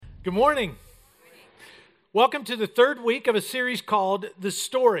Good morning. Welcome to the third week of a series called The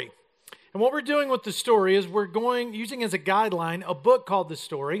Story. And what we're doing with The Story is using as a guideline a book called The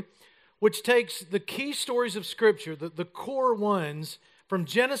Story, which takes the key stories of Scripture, the core ones from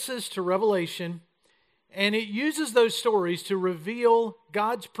Genesis to Revelation, and it uses those stories to reveal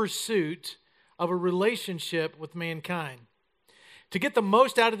God's pursuit of a relationship with mankind. To get the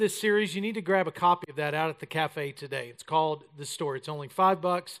most out of this series, you need to grab a copy of that out at the cafe today. It's called The Story. It's only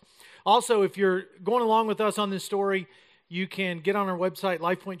 $5. Also, if you're going along with us on this story, you can get on our website,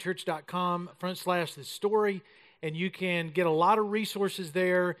 lifepointchurch.com/The Story, and you can get a lot of resources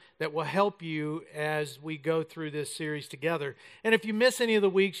there that will help you as we go through this series together. And if you miss any of the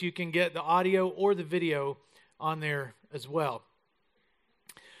weeks, you can get the audio or the video on there as well.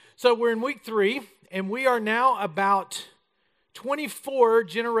 So we're in week 3, and we are now about 24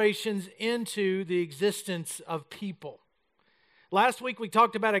 generations into the existence of people. Last week we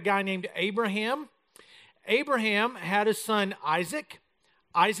talked about a guy named Abraham. Abraham had a son Isaac.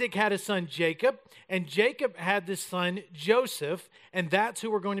 Isaac had a son Jacob. And Jacob had this son Joseph. And that's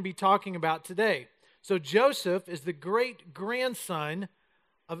who we're going to be talking about today. So Joseph is the great-grandson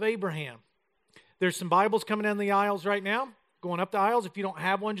of Abraham. There's some Bibles coming down the aisles right now. Going up the aisles. If you don't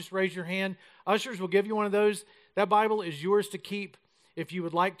have one, just raise your hand. Ushers will give you one of those. That Bible is yours to keep if you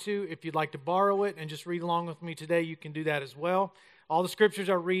would like to. If you'd like to borrow it and just read along with me today, you can do that as well. All the scriptures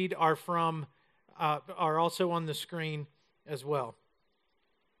I read are also on the screen as well.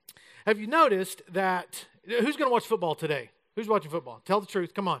 Have you noticed that, who's going to watch football today? Who's watching football? Tell the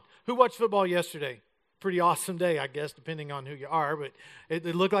truth. Come on. Who watched football yesterday? Pretty awesome day, I guess, depending on who you are, but it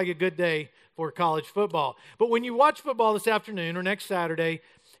looked like a good day for college football. But when you watch football this afternoon or next Saturday,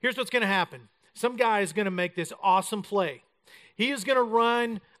 here's what's going to happen. Some guy is going to make this awesome play. He is going to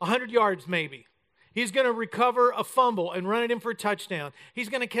run 100 yards maybe. He's going to recover a fumble and run it in for a touchdown. He's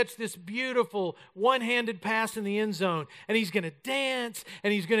going to catch this beautiful one-handed pass in the end zone, and he's going to dance,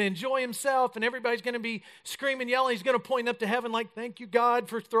 and he's going to enjoy himself, and everybody's going to be screaming, yelling. He's going to point up to heaven like, thank you, God,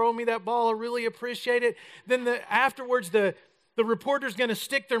 for throwing me that ball. I really appreciate it. Then afterwards, the reporter's going to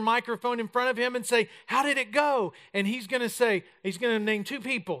stick their microphone in front of him and say, how did it go? And he's going to name 2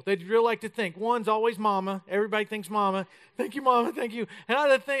 people that you'd really like to think. One's always Mama. Everybody thinks Mama. Thank you, Mama. Thank you. And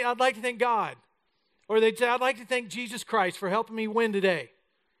I'd like to thank God. Or they'd say, I'd like to thank Jesus Christ for helping me win today.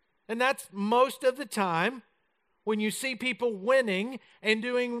 And that's most of the time when you see people winning and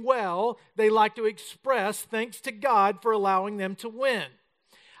doing well, they like to express thanks to God for allowing them to win.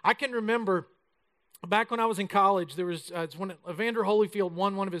 I can remember back when I was in college, there was when Evander Holyfield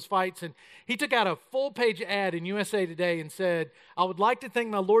won one of his fights, and he took out a full-page ad in USA Today and said, I would like to thank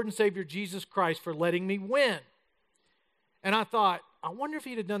my Lord and Savior Jesus Christ for letting me win. And I thought, I wonder if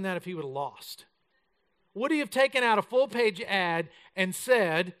he'd have done that if he would have lost. Would he have taken out a full-page ad and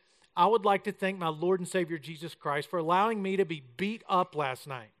said, I would like to thank my Lord and Savior Jesus Christ for allowing me to be beat up last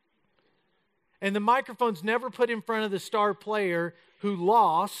night? And the microphone's never put in front of the star player who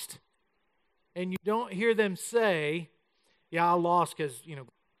lost, and you don't hear them say, yeah, I lost because,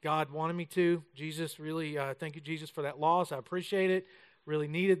 God wanted me to. Jesus, really, thank you, Jesus, for that loss. I appreciate it. Really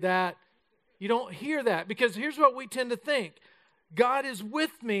needed that. You don't hear that because here's what we tend to think. God is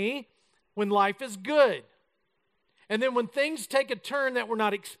with me when life is good. And then when things take a turn that we're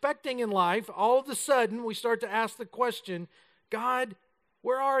not expecting in life, all of a sudden we start to ask the question, God,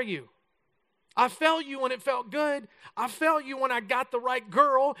 where are you? I felt you when it felt good. I felt you when I got the right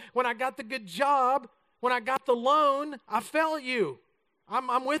girl, when I got the good job, when I got the loan. I felt you.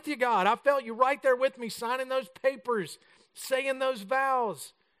 I'm with you, God. I felt you right there with me, signing those papers, saying those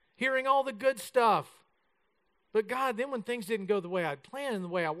vows, hearing all the good stuff. But God, then when things didn't go the way I'd planned and the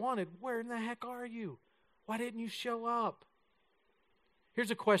way I wanted, where in the heck are you? Why didn't you show up?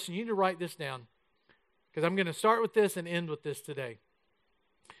 Here's a question. You need to write this down because I'm going to start with this and end with this today.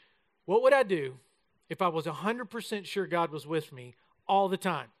 What would I do if I was 100% sure God was with me all the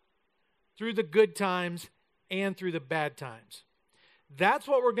time, through the good times and through the bad times? That's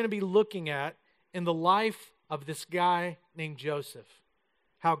what we're going to be looking at in the life of this guy named Joseph,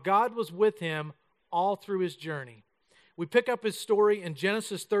 how God was with him all through his journey. We pick up his story in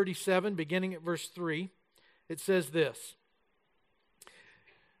Genesis 37, beginning at verse 3. It says this.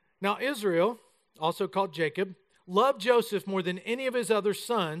 Now Israel, also called Jacob, loved Joseph more than any of his other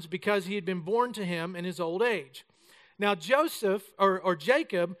sons because he had been born to him in his old age. Now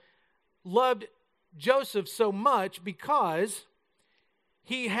Jacob loved Joseph so much because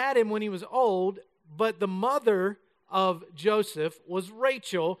he had him when he was old, but the mother of Joseph was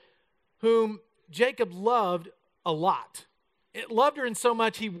Rachel, whom Jacob loved a lot. It loved her in so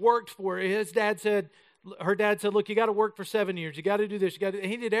much he worked for her. His dad said, her dad said, look, you got to work for 7 years. You got to do this.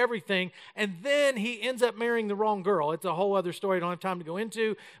 He did everything. And then he ends up marrying the wrong girl. It's a whole other story I don't have time to go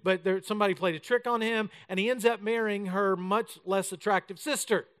into. But somebody played a trick on him. And he ends up marrying her much less attractive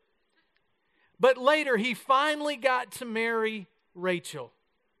sister. But later, he finally got to marry Rachel.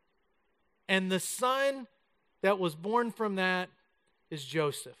 And the son that was born from that is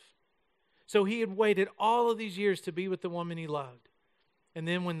Joseph. So he had waited all of these years to be with the woman he loved. And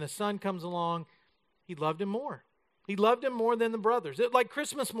then when the son comes along, he loved him more. He loved him more than the brothers. Like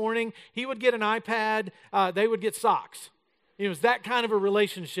Christmas morning, he would get an iPad, they would get socks. It was that kind of a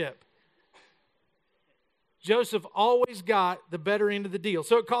relationship. Joseph always got the better end of the deal.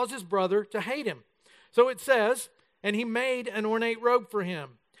 So it caused his brother to hate him. So it says, and he made an ornate robe for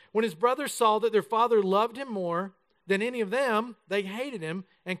him. When his brothers saw that their father loved him more than any of them, they hated him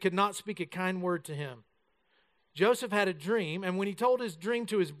and could not speak a kind word to him. Joseph had a dream, and when he told his dream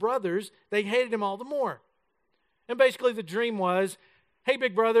to his brothers, they hated him all the more. And basically the dream was, hey,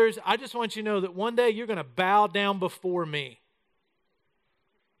 big brothers, I just want you to know that one day you're going to bow down before me.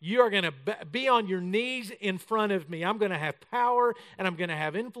 You are going to be on your knees in front of me. I'm going to have power, and I'm going to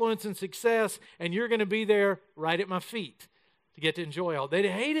have influence and success, and you're going to be there right at my feet to get to enjoy all. They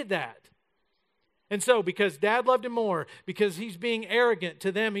hated that. And so because dad loved him more, because he's being arrogant,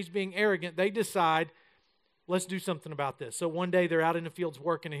 to them he's being arrogant, they decide, let's do something about this. So one day they're out in the fields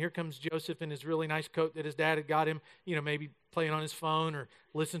working, and here comes Joseph in his really nice coat that his dad had got him, maybe playing on his phone or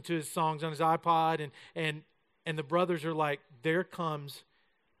listening to his songs on his iPod. And the brothers are like, there comes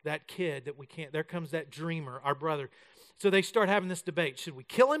that kid that we can't, there comes that dreamer, our brother. So they start having this debate. Should we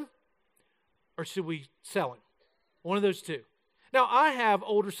kill him or should we sell him? One of those two. Now, I have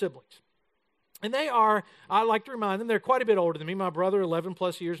older siblings. And they are, I like to remind them, they're quite a bit older than me. My brother, 11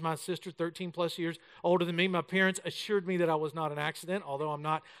 plus years. My sister, 13 plus years older than me. My parents assured me that I was not an accident, although I'm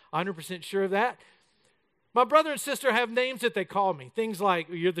not 100% sure of that. My brother and sister have names that they call me. Things like,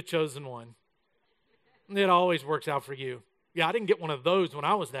 you're the chosen one. It always works out for you. Yeah, I didn't get one of those when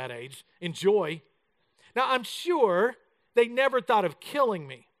I was that age. Enjoy. Now, I'm sure they never thought of killing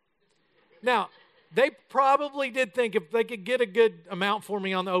me. Now, they probably did think if they could get a good amount for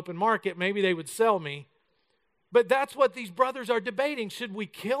me on the open market, maybe they would sell me. But that's what these brothers are debating. Should we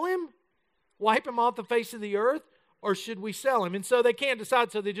kill him, wipe him off the face of the earth, or should we sell him? And so they can't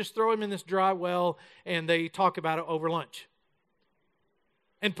decide, so they just throw him in this dry well, and they talk about it over lunch.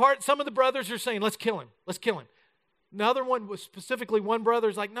 And some of the brothers are saying, let's kill him. Let's kill him. Another one, was specifically one brother,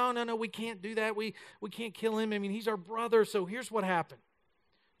 is like, no, we can't do that. We can't kill him. I mean, he's our brother. So here's what happened.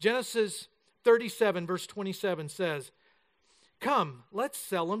 Genesis 37, verse 27 says, come, let's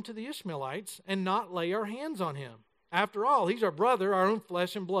sell him to the Ishmaelites and not lay our hands on him. After all, he's our brother, our own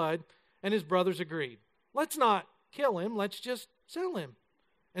flesh and blood. And his brothers agreed. Let's not kill him. Let's just sell him.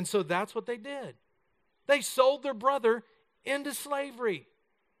 And so that's what they did. They sold their brother into slavery.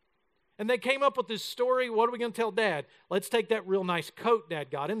 And they came up with this story. What are we going to tell Dad? Let's take that real nice coat Dad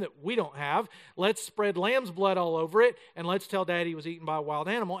got him that we don't have. Let's spread lamb's blood all over it. And let's tell Dad he was eaten by a wild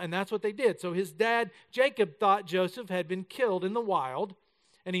animal. And that's what they did. So his dad, Jacob, thought Joseph had been killed in the wild.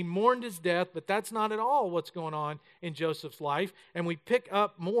 And he mourned his death. But that's not at all what's going on in Joseph's life. And we pick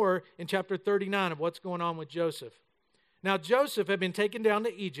up more in chapter 39 of what's going on with Joseph. Now Joseph had been taken down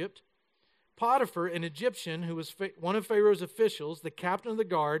to Egypt. Potiphar, an Egyptian who was one of Pharaoh's officials, the captain of the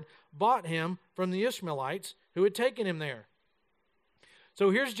guard, bought him from the Ishmaelites who had taken him there.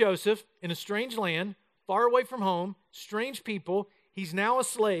 So here's Joseph in a strange land, far away from home, strange people. He's now a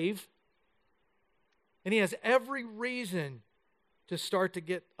slave, and he has every reason to start to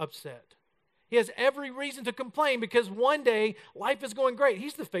get upset. He has every reason to complain because one day life is going great.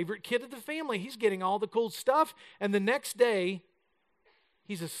 He's the favorite kid of the family. He's getting all the cool stuff, and the next day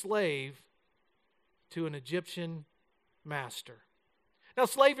he's a slave to an Egyptian master. Now,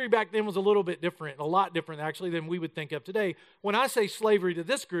 slavery back then was a little bit different, a lot different actually than we would think of today. When I say slavery to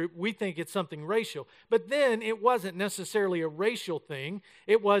this group, we think it's something racial. But then it wasn't necessarily a racial thing.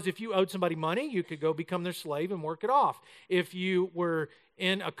 It was if you owed somebody money, you could go become their slave and work it off. If you were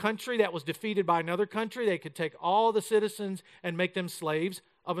in a country that was defeated by another country, they could take all the citizens and make them slaves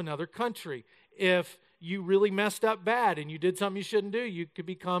of another country. If you really messed up bad and you did something you shouldn't do, you could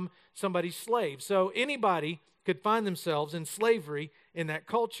become somebody's slave. So anybody could find themselves in slavery in that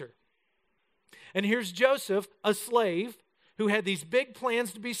culture. And here's Joseph, a slave, who had these big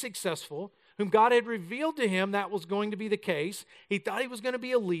plans to be successful, whom God had revealed to him that was going to be the case. He thought he was going to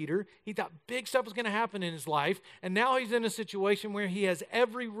be a leader. He thought big stuff was going to happen in his life. And now he's in a situation where he has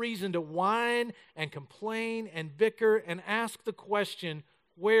every reason to whine and complain and bicker and ask the question,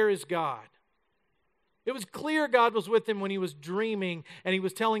 where is God? It was clear God was with him when he was dreaming and he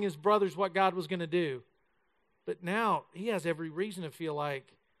was telling his brothers what God was going to do. But now he has every reason to feel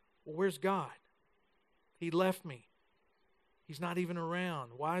like, well, where's God? He left me. He's not even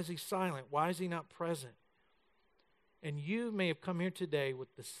around. Why is he silent? Why is he not present? And you may have come here today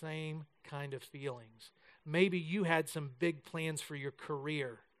with the same kind of feelings. Maybe you had some big plans for your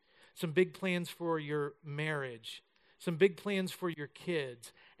career, some big plans for your marriage, some big plans for your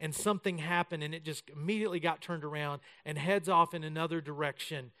kids, and something happened and it just immediately got turned around and heads off in another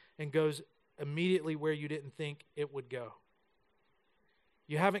direction and goes immediately where you didn't think it would go.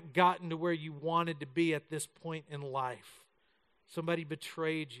 You haven't gotten to where you wanted to be at this point in life. Somebody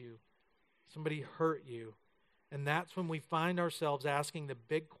betrayed you. Somebody hurt you. And that's when we find ourselves asking the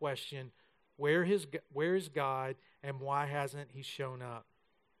big question, where is God and why hasn't he shown up?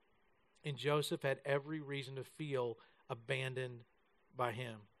 And Joseph had every reason to feel abandoned by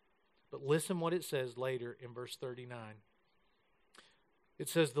him. But listen what it says later in verse 39. It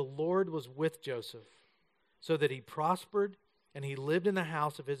says, the Lord was with Joseph so that he prospered and he lived in the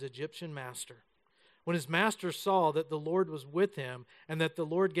house of his Egyptian master. When his master saw that the Lord was with him and that the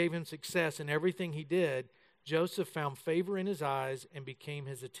Lord gave him success in everything he did, Joseph found favor in his eyes and became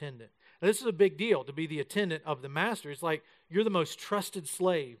his attendant. Now, this is a big deal to be the attendant of the master. It's like you're the most trusted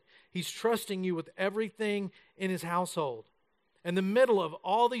slave. He's trusting you with everything in his household. In the middle of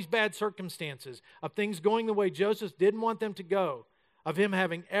all these bad circumstances, of things going the way Joseph didn't want them to go, of him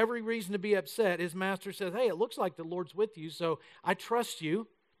having every reason to be upset, his master says, hey, it looks like the Lord's with you, so I trust you,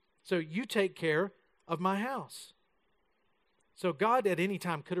 so you take care of my house. So God at any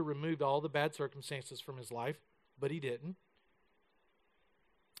time could have removed all the bad circumstances from his life, but he didn't.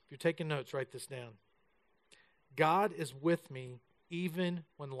 If you're taking notes, write this down. God is with me even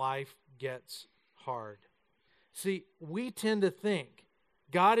when life gets hard. See, we tend to think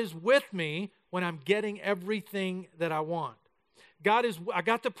God is with me when I'm getting everything that I want. I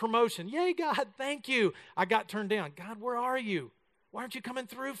got the promotion. Yay, God, thank you. I got turned down. God, where are you? Why aren't you coming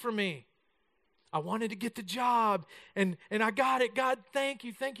through for me? I wanted to get the job, and I got it. God, thank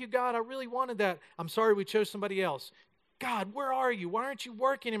you, God. I really wanted that. I'm sorry we chose somebody else. God, where are you? Why aren't you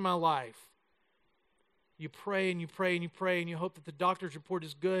working in my life? You pray and you pray and you pray and you hope that the doctor's report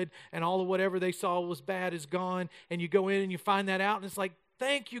is good and all of whatever they saw was bad is gone, and you go in and you find that out, and it's like,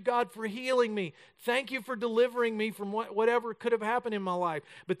 thank you, God, for healing me. Thank you for delivering me from whatever could have happened in my life.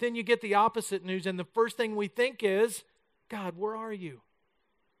 But then you get the opposite news, and the first thing we think is, God, where are you?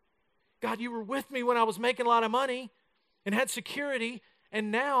 God, you were with me when I was making a lot of money and had security,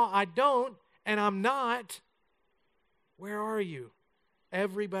 and now I don't, and I'm not. Where are you?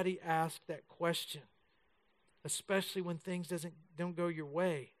 Everybody asks that question, especially when things don't go your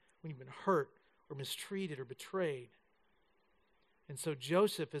way, when you've been hurt or mistreated or betrayed. And so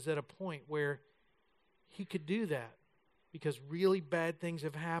Joseph is at a point where he could do that because really bad things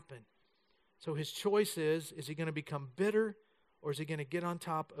have happened. So his choice is he going to become bitter, or is he going to get on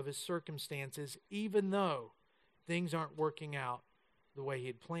top of his circumstances even though things aren't working out the way he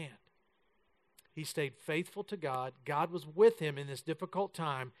had planned? He stayed faithful to God. God was with him in this difficult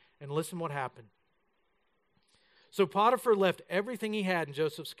time. And listen what happened. So Potiphar left everything he had in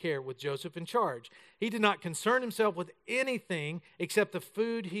Joseph's care with Joseph in charge. He did not concern himself with anything except the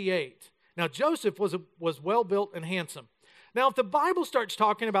food he ate. Now Joseph was well-built and handsome. Now if the Bible starts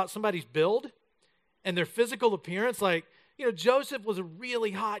talking about somebody's build and their physical appearance, like, Joseph was a really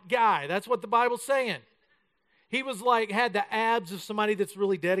hot guy. That's what the Bible's saying. He was had the abs of somebody that's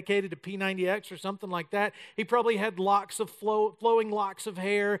really dedicated to P90X or something like that. He probably had flowing locks of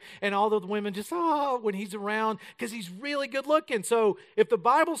hair, and all the women just, when he's around, because he's really good looking. So if the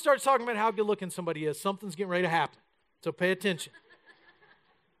Bible starts talking about how good looking somebody is, something's getting ready to happen. So pay attention.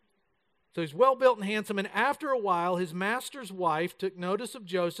 So he's well built and handsome, and after a while, his master's wife took notice of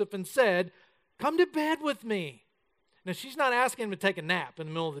Joseph and said, come to bed with me. Now, she's not asking him to take a nap in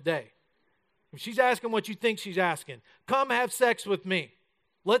the middle of the day. She's asking what you think she's asking. Come have sex with me.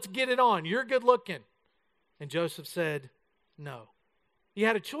 Let's get it on. You're good looking. And Joseph said, no. He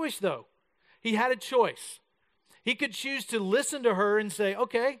had a choice, though. He had a choice. He could choose to listen to her and say,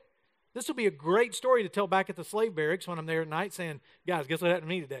 okay, this will be a great story to tell back at the slave barracks when I'm there at night saying, guys, guess what happened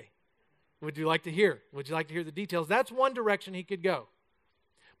to me today? Would you like to hear? Would you like to hear the details? That's one direction he could go.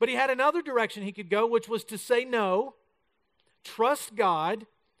 But he had another direction he could go, which was to say no, trust God,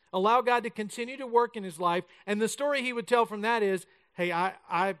 allow God to continue to work in his life. And the story he would tell from that is, hey,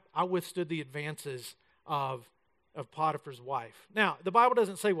 I withstood the advances of Potiphar's wife. Now, the Bible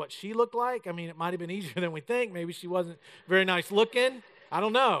doesn't say what she looked like. I mean, it might have been easier than we think. Maybe she wasn't very nice looking. I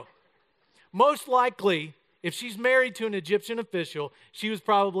don't know. Most likely, if she's married to an Egyptian official, she was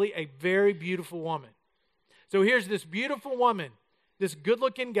probably a very beautiful woman. So here's this beautiful woman, this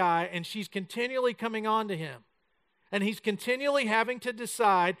good-looking guy, and she's continually coming on to him. And he's continually having to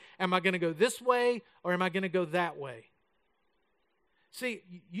decide, am I going to go this way or am I going to go that way? See,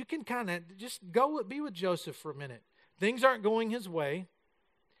 you can kind of just be with Joseph for a minute. Things aren't going his way.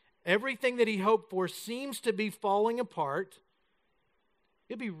 Everything that he hoped for seems to be falling apart.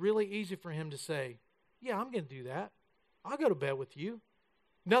 It'd be really easy for him to say, yeah, I'm going to do that. I'll go to bed with you.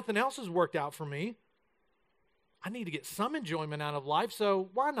 Nothing else has worked out for me. I need to get some enjoyment out of life, so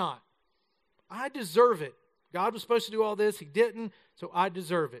why not? I deserve it. God was supposed to do all this. He didn't, so I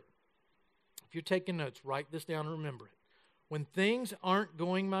deserve it. If you're taking notes, write this down and remember it. When things aren't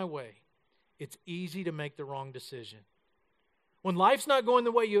going my way, it's easy to make the wrong decision. When life's not going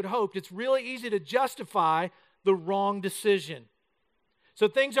the way you had hoped, it's really easy to justify the wrong decision. So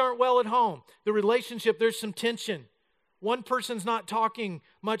things aren't well at home. The relationship, there's some tension. One person's not talking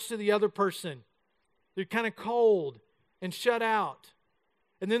much to the other person. They're kind of cold and shut out.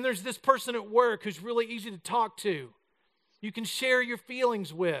 And then there's this person at work who's really easy to talk to. You can share your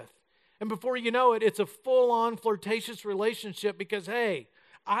feelings with. And before you know it, it's a full-on flirtatious relationship because, hey,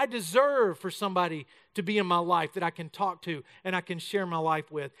 I deserve for somebody to be in my life that I can talk to and I can share my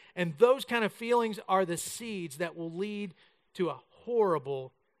life with. And those kind of feelings are the seeds that will lead to a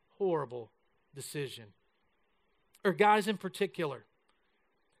horrible, horrible decision. Or guys in particular,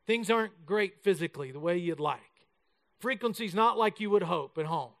 things aren't great physically the way you'd like. Frequency's not like you would hope at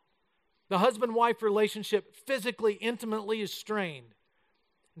home. The husband-wife relationship physically, intimately is strained.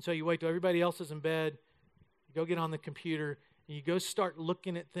 And so you wait till everybody else is in bed, you go get on the computer, and you go start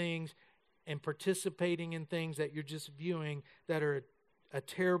looking at things and participating in things that you're just viewing that are a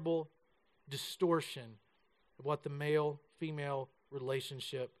terrible distortion of what the male-female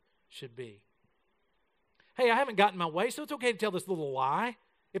relationship should be. Hey, I haven't gotten my way, so it's okay to tell this little lie.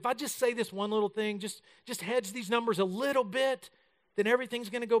 If I just say this one little thing, just hedge these numbers a little bit, then everything's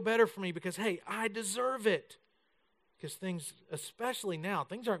going to go better for me because, hey, I deserve it. Because things, especially now,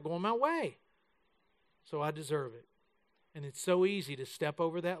 things aren't going my way. So I deserve it. And it's so easy to step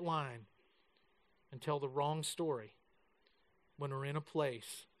over that line and tell the wrong story when we're in a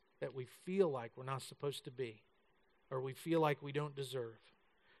place that we feel like we're not supposed to be or we feel like we don't deserve.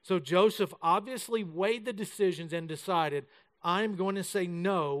 So Joseph obviously weighed the decisions and decided, I'm going to say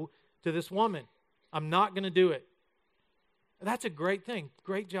no to this woman. I'm not going to do it. That's a great thing.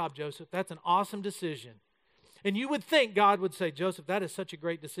 Great job, Joseph. That's an awesome decision. And you would think God would say, Joseph, that is such a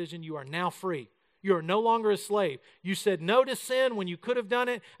great decision. You are now free. You are no longer a slave. You said no to sin when you could have done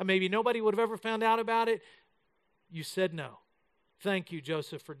it, and maybe nobody would have ever found out about it. You said no. Thank you,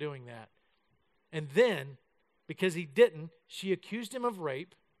 Joseph, for doing that. And then, because he didn't, she accused him of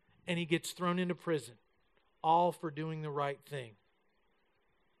rape, and he gets thrown into prison, all for doing the right thing.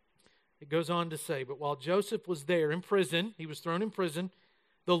 It goes on to say, but while Joseph was there in prison, he was thrown in prison,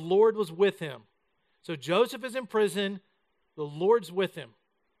 the Lord was with him. So Joseph is in prison, the Lord's with him.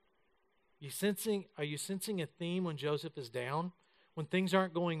 Are you sensing a theme when Joseph is down? When things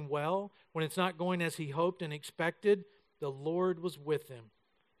aren't going well? When it's not going as he hoped and expected? The Lord was with him.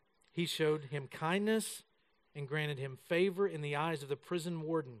 He showed him kindness and granted him favor in the eyes of the prison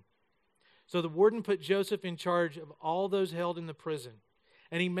warden. So the warden put Joseph in charge of all those held in the prison,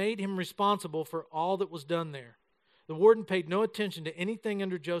 and he made him responsible for all that was done there. The warden paid no attention to anything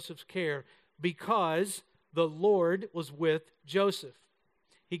under Joseph's care because the Lord was with Joseph.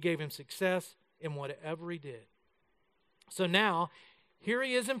 He gave him success in whatever he did. So now, here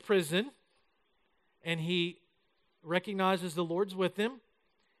he is in prison, and he recognizes the Lord's with him.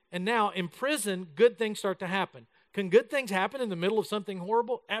 And now, in prison, good things start to happen. Can good things happen in the middle of something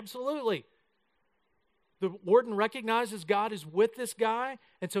horrible? Absolutely. The warden recognizes God is with this guy,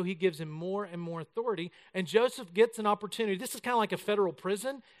 and so he gives him more and more authority. And Joseph gets an opportunity. This is kind of like a federal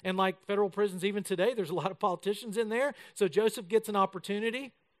prison, and like federal prisons even today, there's a lot of politicians in there. So Joseph gets an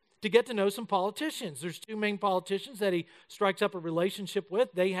opportunity to get to know some politicians. There's two main politicians that he strikes up a relationship with.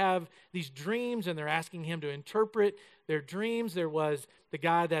 They have these dreams, and they're asking him to interpret their dreams. There was the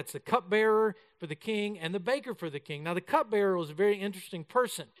guy that's the cupbearer for the king and the baker for the king. Now, the cupbearer was a very interesting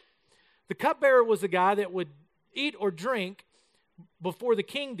person. The cupbearer was the guy that would eat or drink before the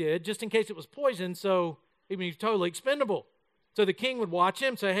king did, just in case it was poison, so he was totally expendable. So the king would watch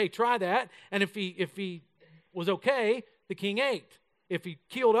him, say, hey, try that. And if he was okay, the king ate. If he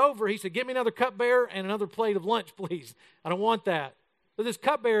keeled over, he said, get me another cupbearer and another plate of lunch, please. I don't want that. So this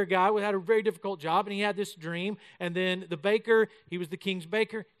cupbearer guy had a very difficult job, and he had this dream. And then the baker, he was the king's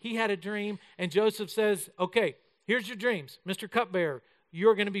baker, he had a dream. And Joseph says, okay, here's your dreams. Mr. Cupbearer,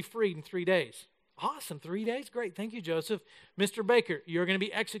 you're going to be freed in 3 days. Awesome, 3 days? Great, thank you, Joseph. Mr. Baker, you're going to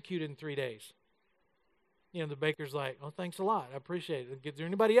be executed in 3 days. You know, the baker's like, oh, thanks a lot. I appreciate it. Is there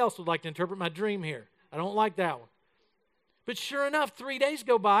anybody else who would like to interpret my dream here? I don't like that one. But sure enough, 3 days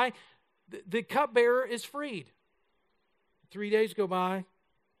go by, the cupbearer is freed. 3 days go by,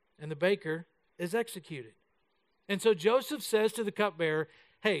 and the baker is executed. And so Joseph says to the cupbearer,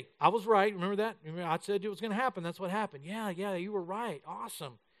 hey, I was right. Remember that? Remember I said it was going to happen. That's what happened. Yeah, you were right.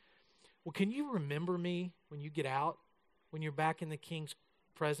 Awesome. Well, can you remember me when you get out, when you're back in the king's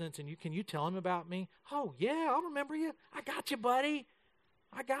presence, and can you tell him about me? Oh, yeah, I'll remember you. I got you, buddy.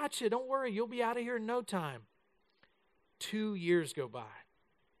 I got you. Don't worry. You'll be out of here in no time. 2 years go by.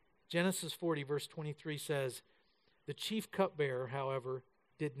 Genesis 40, verse 23 says, the chief cupbearer, however,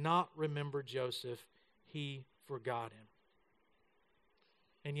 did not remember Joseph. He forgot him.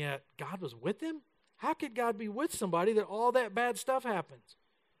 And yet, God was with him? How could God be with somebody that all that bad stuff happens?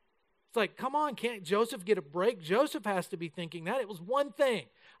 It's like, come on, can't Joseph get a break? Joseph has to be thinking that. It was one thing.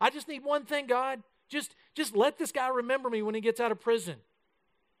 I just need one thing, God. Just let this guy remember me when he gets out of prison.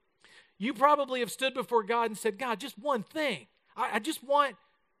 You probably have stood before God and said, God, just one thing. I just want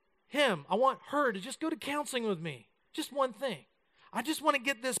him. I want her to just go to counseling with me. Just one thing. I just want to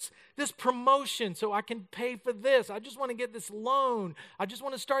get this promotion so I can pay for this. I just want to get this loan. I just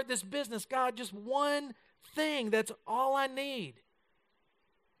want to start this business. God, just one thing. That's all I need.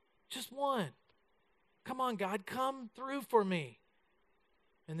 Just one. Come on, God, come through for me.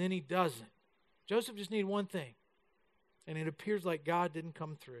 And then he doesn't. Joseph just needed one thing. And it appears like God didn't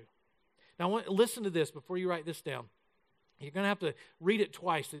come through. Now, listen to this before you write this down. You're going to have to read it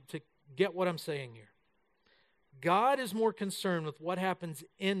twice to get what I'm saying here. God is more concerned with what happens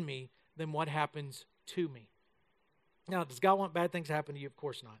in me than what happens to me. Now, does God want bad things to happen to you? Of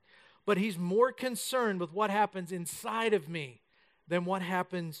course not. But he's more concerned with what happens inside of me than what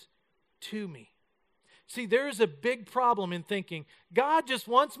happens to me. See, there is a big problem in thinking, God just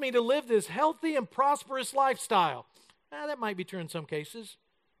wants me to live this healthy and prosperous lifestyle. That might be true in some cases.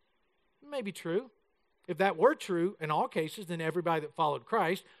 It may be true. If that were true in all cases, then everybody that followed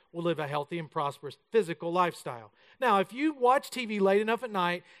Christ will live a healthy and prosperous physical lifestyle. Now, if you watch TV late enough at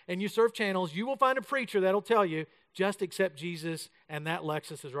night and you surf channels, you will find a preacher that'll tell you, just accept Jesus and that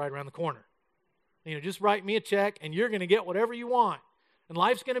Lexus is right around the corner. Just write me a check and you're going to get whatever you want. And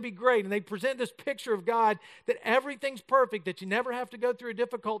life's going to be great. And they present this picture of God that everything's perfect, that you never have to go through a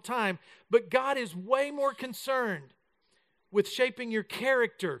difficult time. But God is way more concerned with shaping your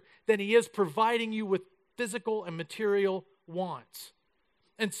character than he is providing you with physical and material wants.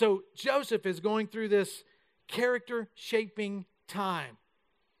 And so Joseph is going through this character-shaping time.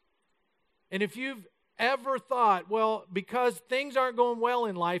 And if you've ever thought, well, because things aren't going well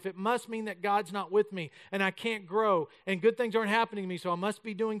in life, it must mean that God's not with me and I can't grow and good things aren't happening to me, so I must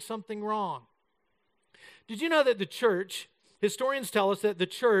be doing something wrong. Did you know that the church, historians tell us that the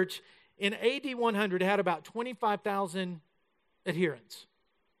church in AD 100 had about 25,000 adherents.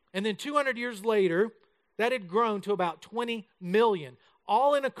 And then 200 years later, that had grown to about 20 million,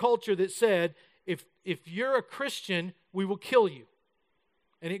 all in a culture that said, if you're a Christian, we will kill you.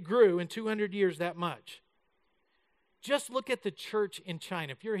 And it grew in 200 years that much. Just look at the church in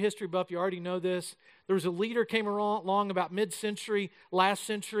China. If you're a history buff, you already know this. There was a leader came along about mid-century, last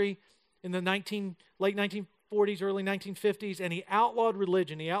century, in the late 1940s, early 1950s, and he outlawed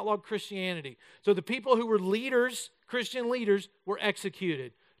religion. He outlawed Christianity. So the people who were leaders, Christian leaders, were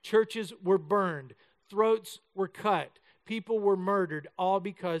executed. Churches were burned. Throats were cut. People were murdered, all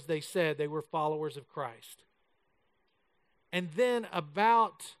because they said they were followers of Christ. And then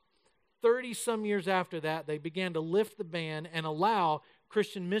about 30-some years after that, they began to lift the ban and allow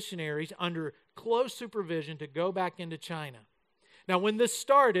Christian missionaries under close supervision to go back into China. Now, when this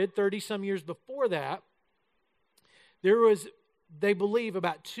started, 30-some years before that, there was, they believe,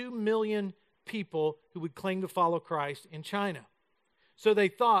 about 2 million people who would claim to follow Christ in China. So they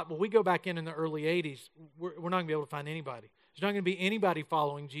thought, well, we go back in the early 80s, we're not going to be able to find anybody. There's not going to be anybody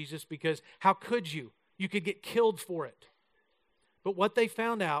following Jesus because how could you? You could get killed for it. But what they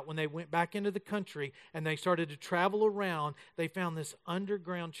found out when they went back into the country and they started to travel around, they found this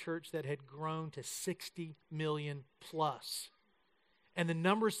underground church that had grown to 60 million plus. And the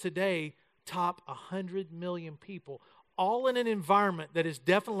numbers today top 100 million people, all in an environment that is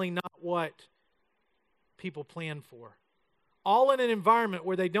definitely not what people plan for. All in an environment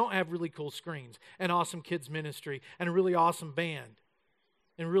where they don't have really cool screens, an awesome kids ministry, and a really awesome band,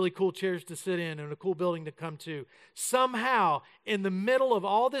 and really cool chairs to sit in, and a cool building to come to. Somehow, in the middle of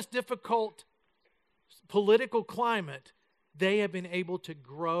all this difficult political climate, they have been able to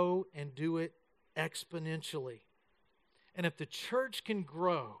grow and do it exponentially. And if the church can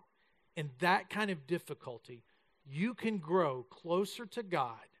grow in that kind of difficulty, you can grow closer to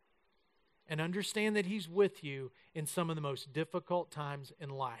God and understand that He's with you in some of the most difficult times in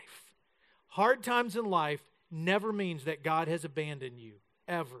life. Hard times in life never means that God has abandoned you,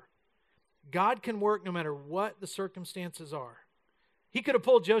 ever. God can work no matter what the circumstances are. He could have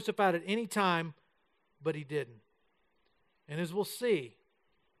pulled Joseph out at any time, but he didn't. And as we'll see,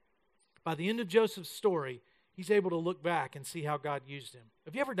 by the end of Joseph's story, he's able to look back and see how God used him.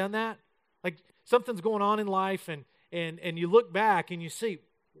 Have you ever done that? Like something's going on in life and you look back and you see,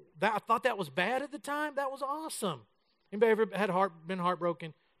 that I thought that was bad at the time? That was awesome. Anybody ever been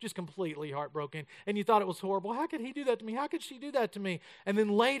heartbroken? Just completely heartbroken. And you thought it was horrible. How could he do that to me? How could she do that to me? And then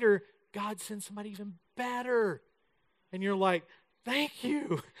later, God sends somebody even better. And you're like, thank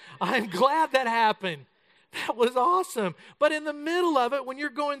you. I'm glad that happened. That was awesome. But in the middle of it, when you're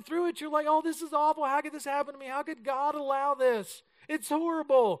going through it, you're like, oh, this is awful. How could this happen to me? How could God allow this? It's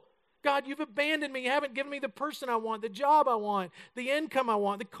horrible. God, you've abandoned me. You haven't given me the person I want, the job I want, the income I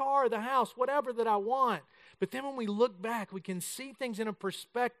want, the car, the house, whatever that I want. But then when we look back, we can see things in a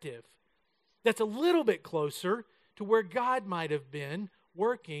perspective that's a little bit closer to where God might have been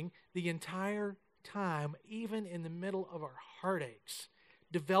working the entire time, even in the middle of our heartaches,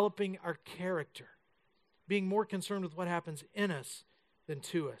 developing our character, being more concerned with what happens in us than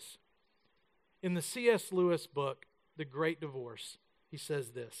to us. In the C.S. Lewis book, The Great Divorce, he says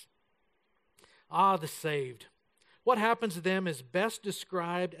this: "Ah, the saved. What happens to them is best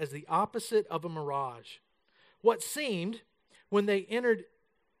described as the opposite of a mirage. What seemed, when they entered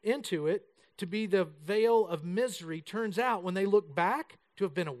into it, to be the veil of misery turns out, when they look back, to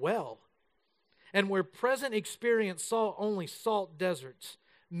have been a well. And where present experience saw only salt deserts,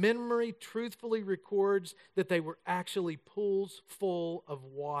 memory truthfully records that they were actually pools full of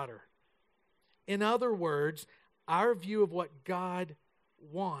water." In other words, our view of what God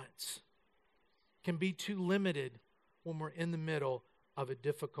wants can be too limited when we're in the middle of a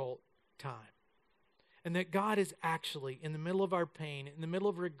difficult time. And that God is actually, in the middle of our pain, in the middle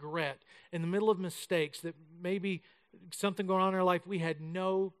of regret, in the middle of mistakes, that maybe something going on in our life we had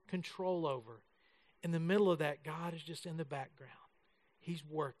no control over. In the middle of that, God is just in the background. He's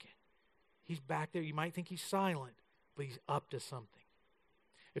working. He's back there. You might think he's silent, but he's up to something.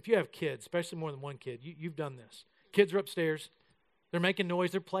 If you have kids, especially more than one kid, you've done this. Kids are upstairs. They're making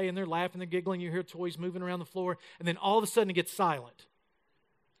noise. They're playing. They're laughing. They're giggling. You hear toys moving around the floor. And then all of a sudden it gets silent.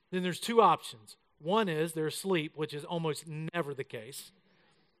 Then there's two options. One is they're asleep, which is almost never the case.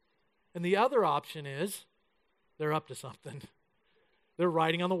 And the other option is they're up to something. They're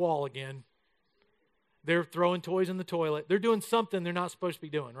writing on the wall again. They're throwing toys in the toilet. They're doing something they're not supposed to be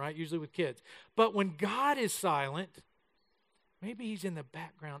doing, right? Usually with kids. But when God is silent, maybe he's in the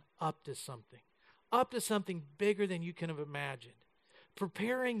background up to something bigger than you can have imagined,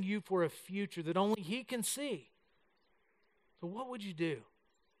 preparing you for a future that only he can see. So what would you do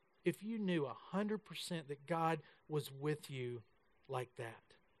if you knew 100% that God was with you like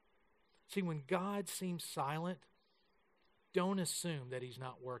that? See, when God seems silent, don't assume that he's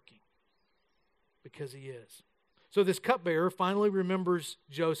not working, because he is. So this cupbearer finally remembers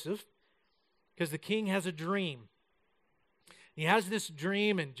Joseph because the king has a dream. He has this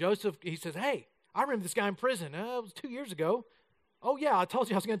dream, and Joseph, he says, hey, I remember this guy in prison. It was 2 years ago. Oh, yeah, I told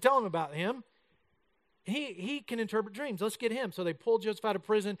you I was going to tell him about him. He can interpret dreams. Let's get him. So they pull Joseph out of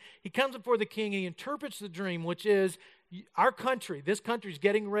prison. He comes before the king, and he interprets the dream, which is our country, this country is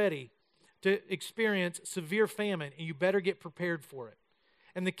getting ready to experience severe famine, and you better get prepared for it.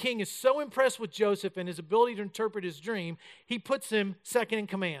 And the king is so impressed with Joseph and his ability to interpret his dream, he puts him second in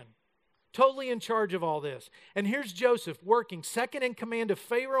command, totally in charge of all this. And here's Joseph working second in command of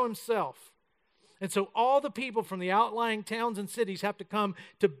Pharaoh himself. And so all the people from the outlying towns and cities have to come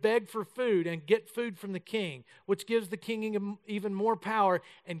to beg for food and get food from the king, which gives the king even more power.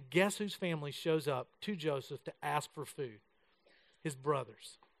 And guess whose family shows up to Joseph to ask for food? His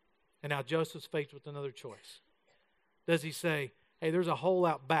brothers. And now Joseph's faced with another choice. Does he say, hey, there's a hole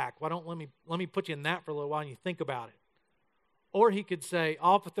out back. Why don't let me put you in that for a little while and you think about it? Or he could say,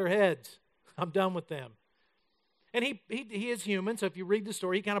 off with their heads. I'm done with them. And he is human, so if you read the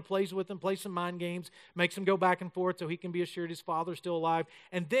story, he kind of plays with them, plays some mind games, makes them go back and forth so he can be assured his father's still alive.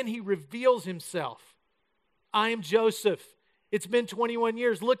 And then he reveals himself. I am Joseph. It's been 21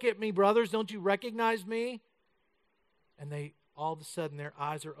 years. Look at me, brothers. Don't you recognize me? And they, all of a sudden, their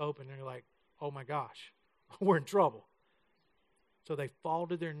eyes are open. And they're like, oh my gosh, we're in trouble. So they fall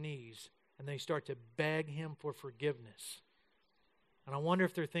to their knees and they start to beg him for forgiveness. And I wonder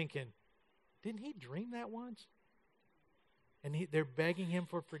if they're thinking, didn't he dream that once? And they're begging him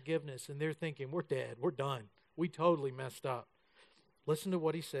for forgiveness, and they're thinking, we're dead, we're done. We totally messed up. Listen to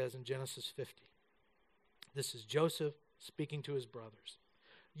what he says in Genesis 50. This is Joseph speaking to his brothers.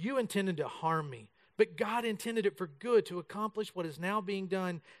 You intended to harm me, but God intended it for good to accomplish what is now being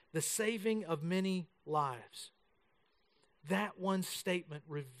done, the saving of many lives. That one statement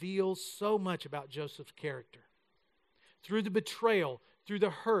reveals so much about Joseph's character. Through the betrayal, through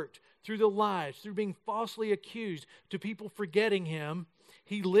the hurt, through the lies, through being falsely accused, to people forgetting him,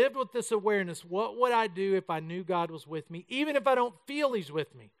 he lived with this awareness. What would I do if I knew God was with me? Even if I don't feel he's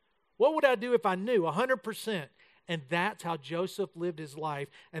with me. What would I do if I knew 100%? And that's how Joseph lived his life.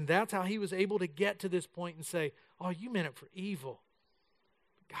 And that's how he was able to get to this point and say, oh, you meant it for evil.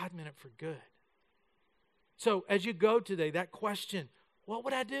 God meant it for good. So as you go today, that question, what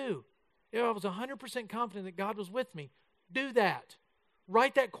would I do if I was 100% confident that God was with me? Do that.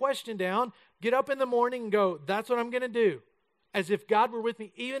 Write that question down. Get up in the morning and go, that's what I'm going to do. As if God were with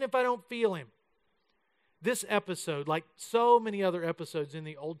me, even if I don't feel him. This episode, like so many other episodes in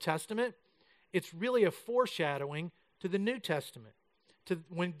the Old Testament, it's really a foreshadowing to the New Testament, to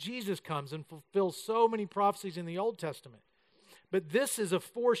when Jesus comes and fulfills so many prophecies in the Old Testament. But this is a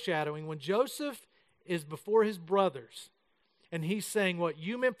foreshadowing when Joseph is before his brothers, and he's saying what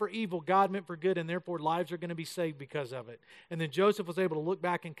you meant for evil, God meant for good, and therefore lives are going to be saved because of it. And then Joseph was able to look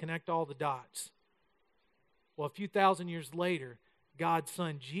back and connect all the dots. Well, a few thousand years later, God's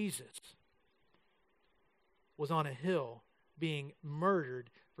son Jesus was on a hill being murdered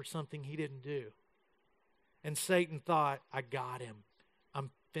for something he didn't do. And Satan thought, I got him.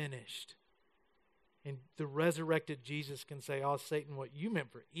 I'm finished. And the resurrected Jesus can say, oh, Satan, what you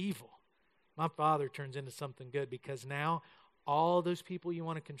meant for evil, my Father turns into something good, because now all those people you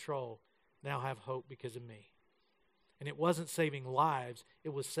want to control now have hope because of me. And it wasn't saving lives,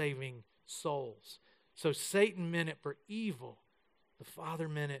 it was saving souls. So Satan meant it for evil. The Father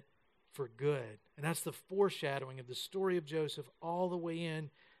meant it for good. And that's the foreshadowing of the story of Joseph all the way in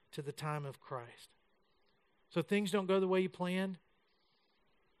to the time of Christ. So things don't go the way you planned.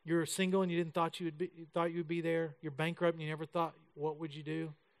 You're single and you didn't thought you would be there. You're bankrupt and you never thought, what would you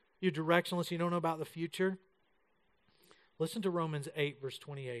do? You're directionless, you don't know about the future. Listen to Romans 8, verse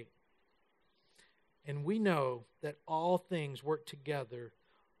 28. And we know that all things work together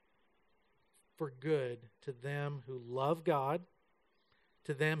for good to them who love God,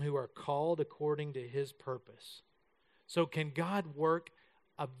 to them who are called according to his purpose. So can God work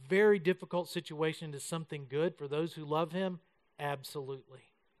a very difficult situation into something good for those who love him? Absolutely.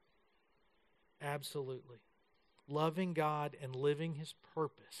 Absolutely. Loving God and living his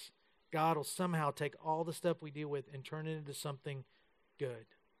purpose, God will somehow take all the stuff we deal with and turn it into something good.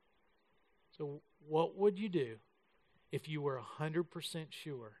 So what would you do if you were 100%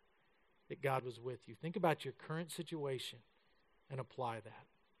 sure that God was with you? Think about your current situation and apply that.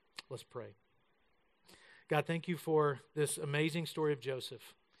 Let's pray. God, thank you for this amazing story of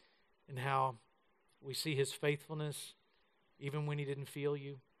Joseph and how we see his faithfulness even when he didn't feel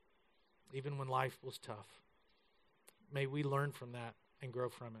you, even when life was tough. May we learn from that and grow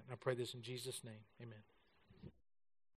from it. And I pray this in Jesus' name. Amen.